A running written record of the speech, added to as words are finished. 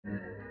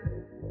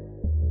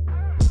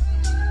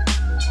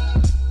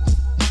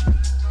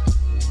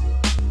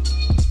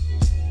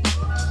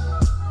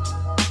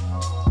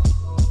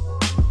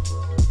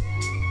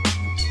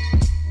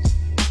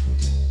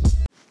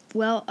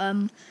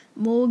out,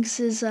 Morgz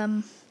is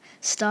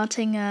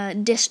starting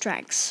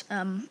Distracks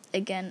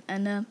again,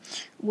 and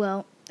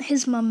well,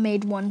 his mum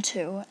made one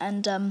too,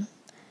 and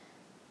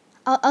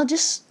I'll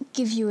just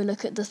give you a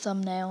look at the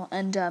thumbnail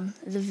and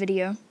the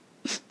video.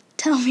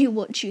 Tell me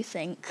what you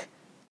think.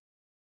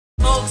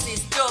 Morgz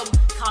is dumb,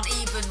 can't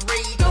even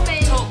read.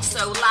 Dummy. Talk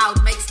so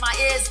loud, makes my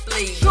ears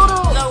bleed. Shut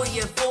up! Lower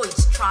your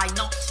voice, try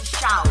not to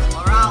shout,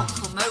 or I'll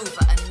come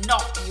over and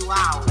knock you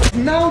out.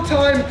 Now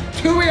time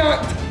to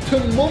react to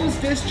Mum's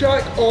diss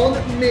track on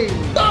me.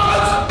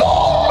 That's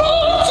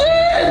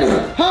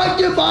Martin! Pack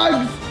your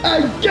bags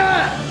and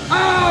get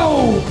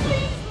out!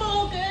 Please,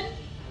 Morgan,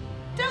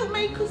 don't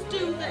make us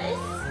do this.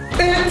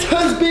 It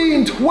has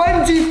been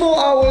 24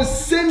 hours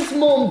since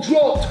Mum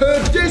dropped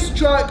her diss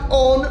track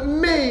on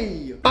me.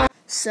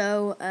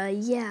 So,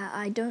 yeah,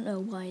 I don't know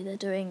why they're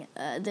doing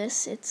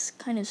this. It's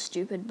kind of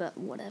stupid, but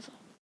whatever.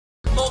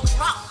 Morgz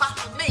rap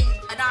battled me,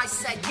 and I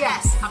said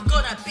yes, I'm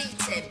gonna beat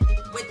him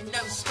with no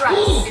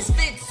stress. His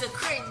vids are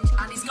cringe,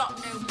 and he's got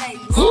no base.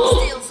 He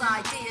steals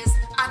ideas,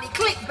 and he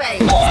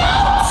clickbait.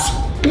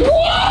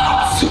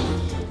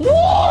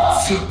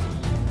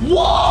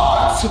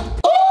 What?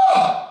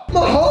 Ah,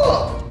 my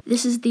heart!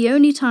 This is the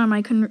only time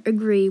I can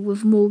agree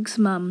with Morg's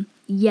mum.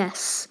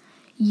 Yes,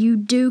 you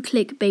do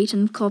clickbait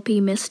and copy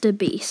Mr.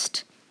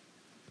 Beast.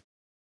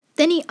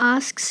 Then he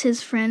asks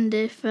his friend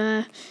if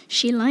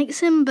she likes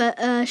him,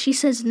 but she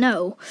says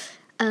no.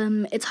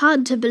 It's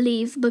hard to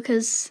believe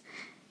because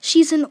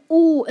she's in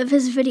all of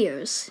his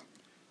videos.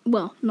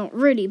 Well, not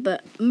really,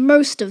 but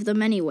most of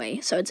them anyway,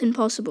 so it's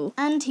impossible.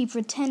 And he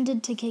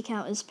pretended to kick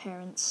out his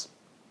parents.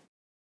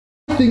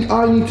 I think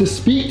I need to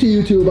speak to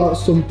you two about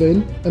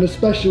something, and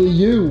especially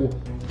you,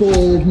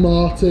 Bald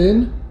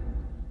Martin.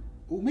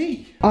 Who,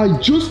 me? I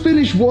just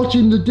finished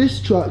watching the diss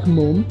track,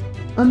 Mum,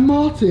 and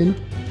Martin,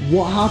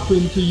 what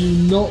happened to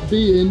you not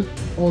being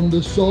on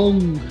the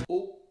song?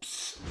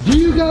 Oops. Do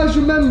you guys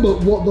remember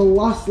what the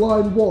last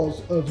line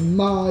was of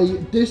my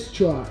diss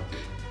track?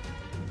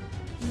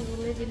 You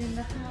were living in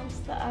the house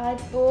that I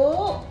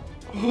bought.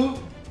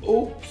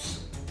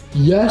 Oops.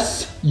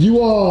 Yes,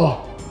 you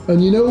are.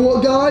 And you know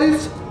what,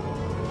 guys?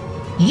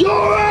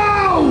 You're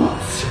out!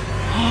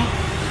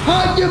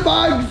 Pack your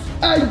bags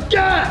and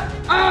get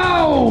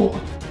out!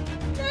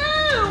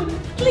 No!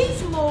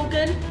 Please,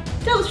 Morgan,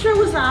 don't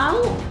throw us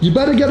out. You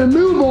better get a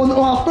move on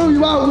or I'll throw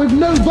you out with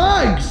no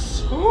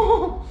bags!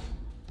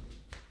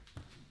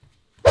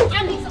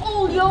 And it's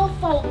all your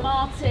fault,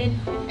 Martin.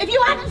 If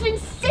you hadn't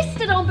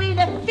insisted on being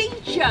a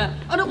feature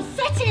and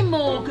upsetting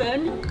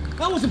Morgan...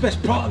 That was the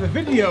best part of the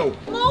video.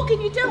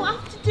 Morgan, you don't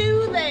have to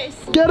do this.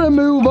 Get a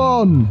move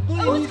on!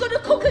 Who's going to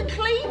cook and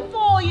clean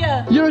for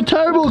you? You're a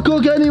terrible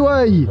cook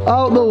anyway!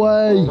 Out the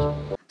way!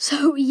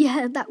 So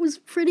yeah, that was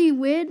pretty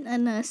weird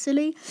and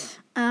silly.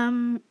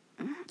 You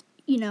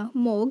know,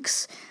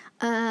 Morgz.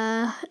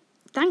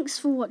 Thanks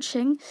for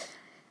watching.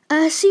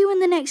 See you in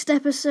the next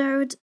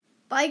episode.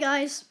 Bye,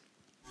 guys.